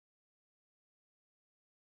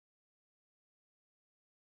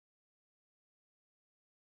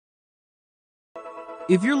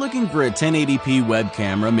If you're looking for a 1080p web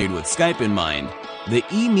camera made with Skype in mind, the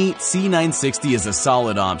EMEET C960 is a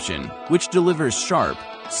solid option, which delivers sharp,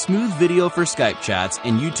 smooth video for Skype chats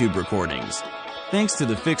and YouTube recordings. Thanks to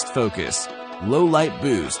the fixed focus, low light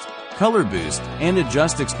boost, color boost, and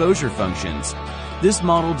adjust exposure functions, this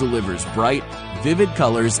model delivers bright, vivid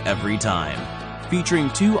colors every time. Featuring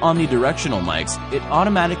two omnidirectional mics, it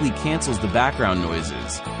automatically cancels the background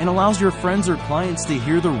noises and allows your friends or clients to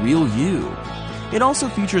hear the real you. It also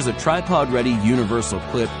features a tripod-ready universal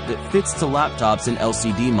clip that fits to laptops and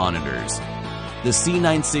LCD monitors. The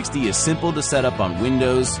C960 is simple to set up on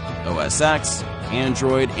Windows, OS X,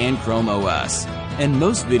 Android, and Chrome OS, and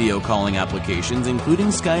most video calling applications including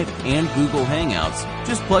Skype and Google Hangouts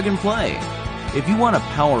just plug and play. If you want a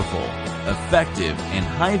powerful, effective, and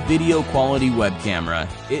high video quality web camera,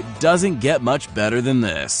 it doesn't get much better than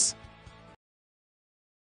this.